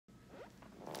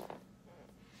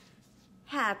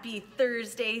Happy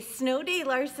Thursday, Snow Day,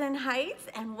 Larson Heights,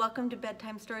 and welcome to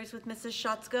Bedtime Stories with Mrs.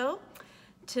 Schotzko.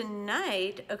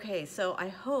 Tonight, okay, so I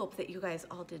hope that you guys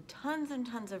all did tons and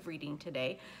tons of reading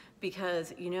today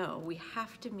because, you know, we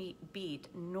have to beat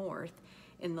North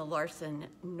in the Larson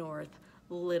North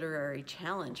Literary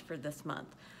Challenge for this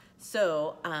month.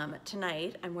 So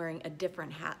tonight I'm wearing a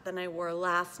different hat than I wore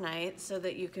last night so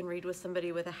that you can read with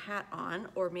somebody with a hat on,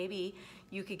 or maybe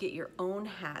you could get your own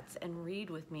hats and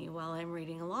read with me while I'm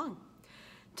reading along.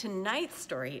 Tonight's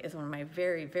story is one of my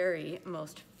very, very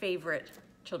most favorite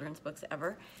children's books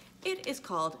ever. It is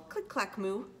called Click, Clack,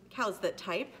 Moo, Cows That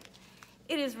Type.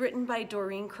 It is written by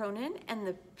Doreen Cronin and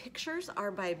the pictures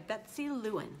are by Betsy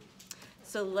Lewin.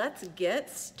 So let's get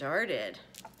started.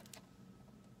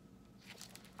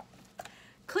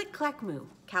 Click, clack, moo,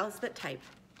 cows that type.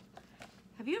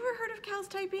 Have you ever heard of cows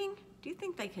typing? Do you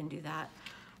think they can do that?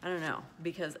 I don't know,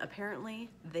 because apparently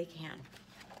they can.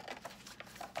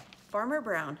 Farmer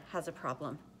Brown has a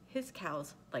problem. His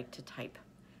cows like to type.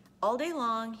 All day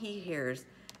long he hears,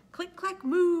 click, clack,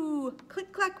 moo,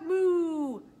 click, clack,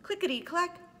 moo, clickety,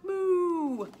 clack,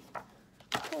 moo.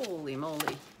 Holy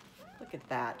moly, look at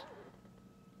that.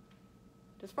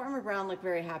 Does Farmer Brown look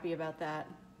very happy about that?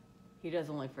 He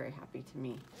doesn't look very happy to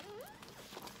me.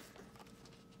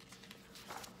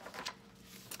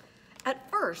 At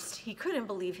first, he couldn't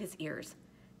believe his ears.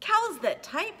 Cows that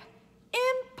type?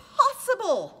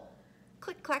 Impossible!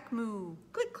 Click, clack, moo,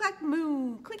 click, clack,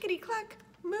 moo, clickety, clack,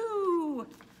 moo.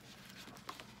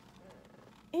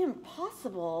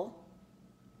 Impossible?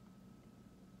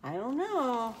 I don't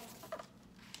know.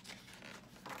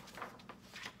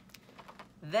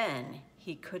 Then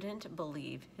he couldn't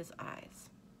believe his eyes.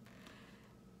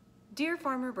 Dear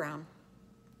Farmer Brown,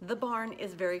 the barn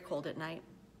is very cold at night.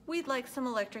 We'd like some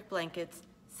electric blankets.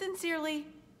 Sincerely,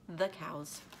 the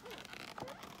cows.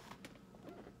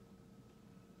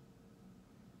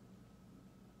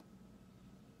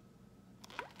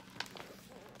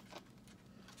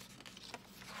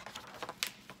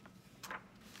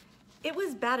 It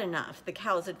was bad enough the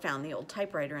cows had found the old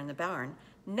typewriter in the barn.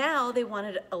 Now they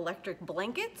wanted electric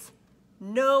blankets?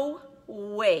 No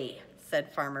way,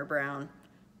 said Farmer Brown.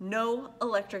 No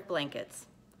electric blankets.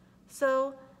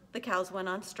 So the cows went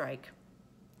on strike.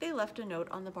 They left a note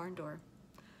on the barn door.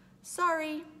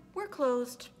 Sorry, we're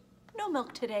closed. No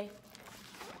milk today.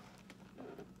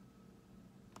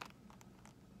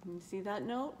 You see that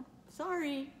note?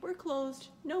 Sorry, we're closed.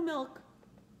 No milk.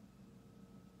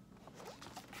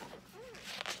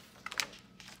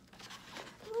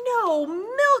 No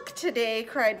milk today,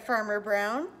 cried Farmer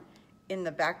Brown. In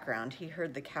the background, he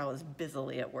heard the cows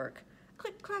busily at work.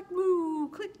 Click, clack, moo,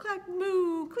 click, clack,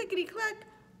 moo, clickety, clack,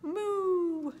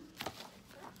 moo.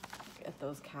 Look at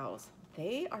those cows.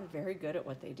 They are very good at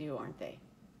what they do, aren't they?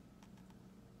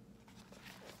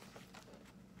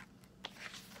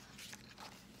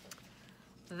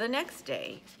 The next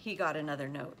day, he got another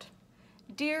note.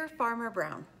 Dear Farmer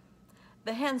Brown,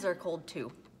 the hens are cold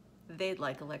too. They'd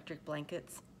like electric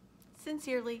blankets.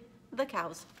 Sincerely, the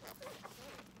cows.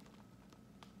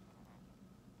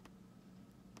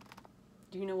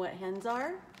 Do you know what hens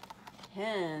are?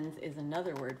 Hens is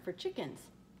another word for chickens.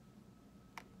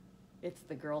 It's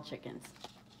the girl chickens.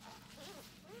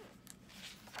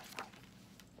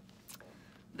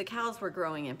 The cows were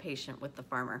growing impatient with the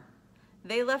farmer.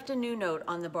 They left a new note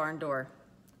on the barn door.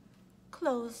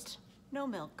 Closed, no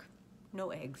milk,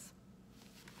 no eggs.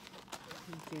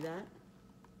 Can you see that?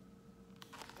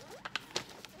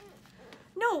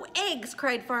 No eggs,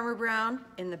 cried Farmer Brown.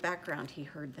 In the background, he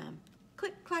heard them.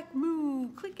 Click, clack, moo,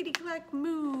 clickety, clack,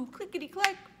 moo, clickety,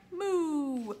 clack,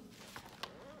 moo.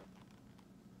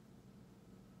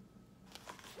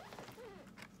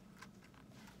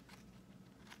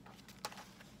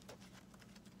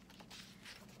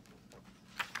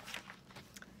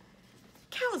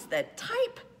 Cows that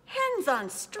type, hens on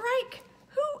strike.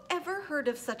 Who ever heard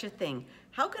of such a thing?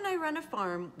 How can I run a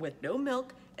farm with no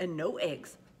milk and no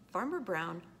eggs? Farmer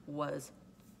Brown was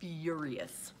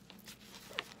furious.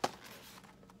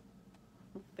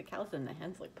 The cows and the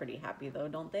hens look pretty happy though,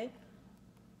 don't they?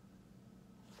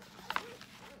 Do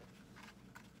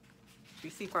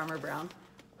you see Farmer Brown?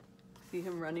 See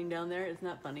him running down there? Isn't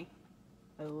that funny?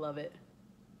 I love it.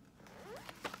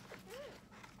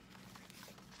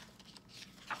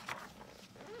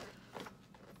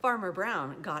 Farmer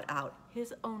Brown got out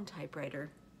his own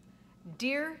typewriter.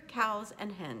 Dear cows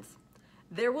and hens,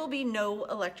 there will be no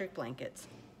electric blankets.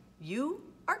 You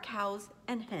are cows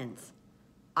and hens.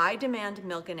 I demand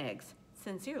milk and eggs.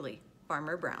 Sincerely,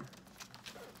 Farmer Brown.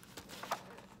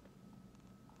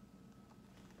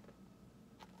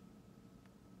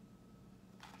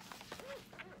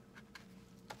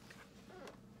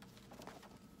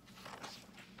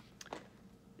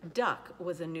 Duck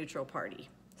was a neutral party,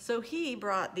 so he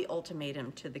brought the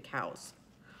ultimatum to the cows.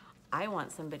 I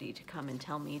want somebody to come and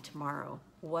tell me tomorrow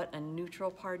what a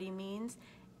neutral party means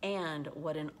and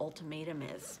what an ultimatum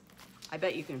is. I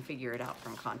bet you can figure it out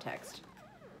from context.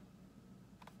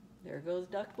 There goes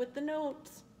Duck with the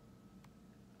notes.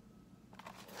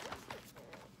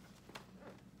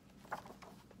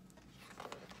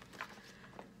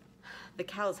 The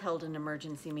cows held an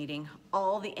emergency meeting.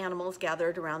 All the animals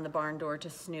gathered around the barn door to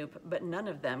snoop, but none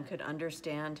of them could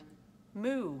understand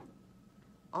moo.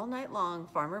 All night long,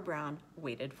 Farmer Brown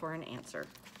waited for an answer.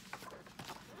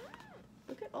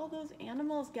 Look at all those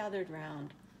animals gathered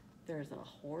around. There's a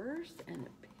horse and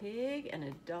a pig and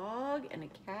a dog and a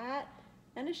cat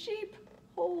and a sheep.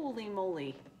 Holy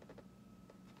moly.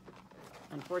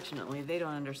 Unfortunately, they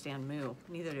don't understand moo.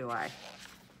 Neither do I.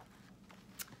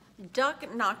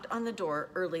 Duck knocked on the door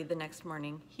early the next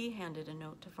morning. He handed a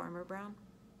note to Farmer Brown.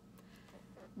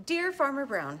 Dear Farmer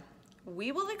Brown,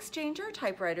 we will exchange our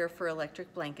typewriter for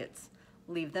electric blankets.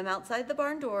 Leave them outside the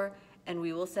barn door, and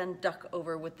we will send Duck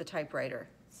over with the typewriter.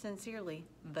 Sincerely,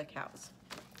 the cows.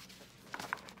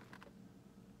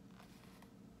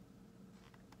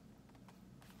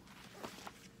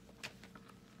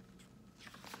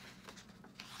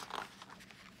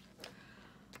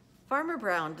 Farmer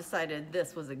Brown decided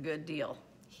this was a good deal.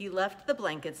 He left the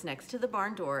blankets next to the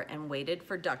barn door and waited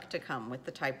for Duck to come with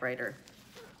the typewriter.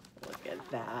 Look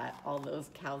at that, all those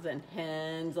cows and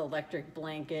hens, electric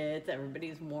blankets,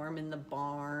 everybody's warm in the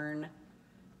barn.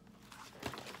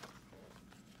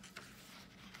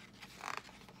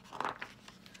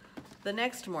 The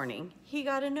next morning, he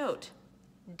got a note.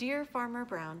 Dear Farmer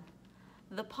Brown,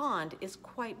 the pond is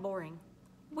quite boring.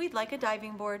 We'd like a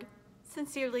diving board.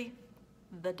 Sincerely,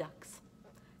 the ducks.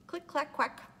 Click, clack,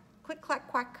 quack. Click, clack,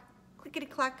 quack. Clickety,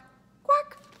 clack,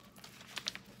 quack.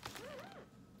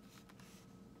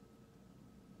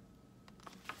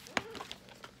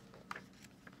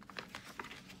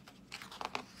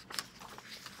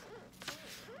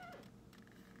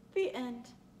 The end.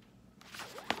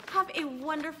 Have a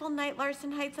wonderful night,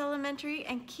 Larson Heights Elementary,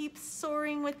 and keep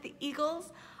soaring with the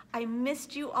eagles. I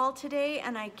missed you all today,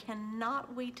 and I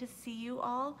cannot wait to see you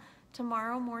all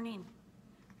tomorrow morning.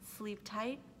 Sleep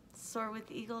tight, soar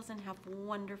with eagles, and have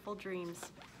wonderful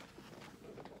dreams.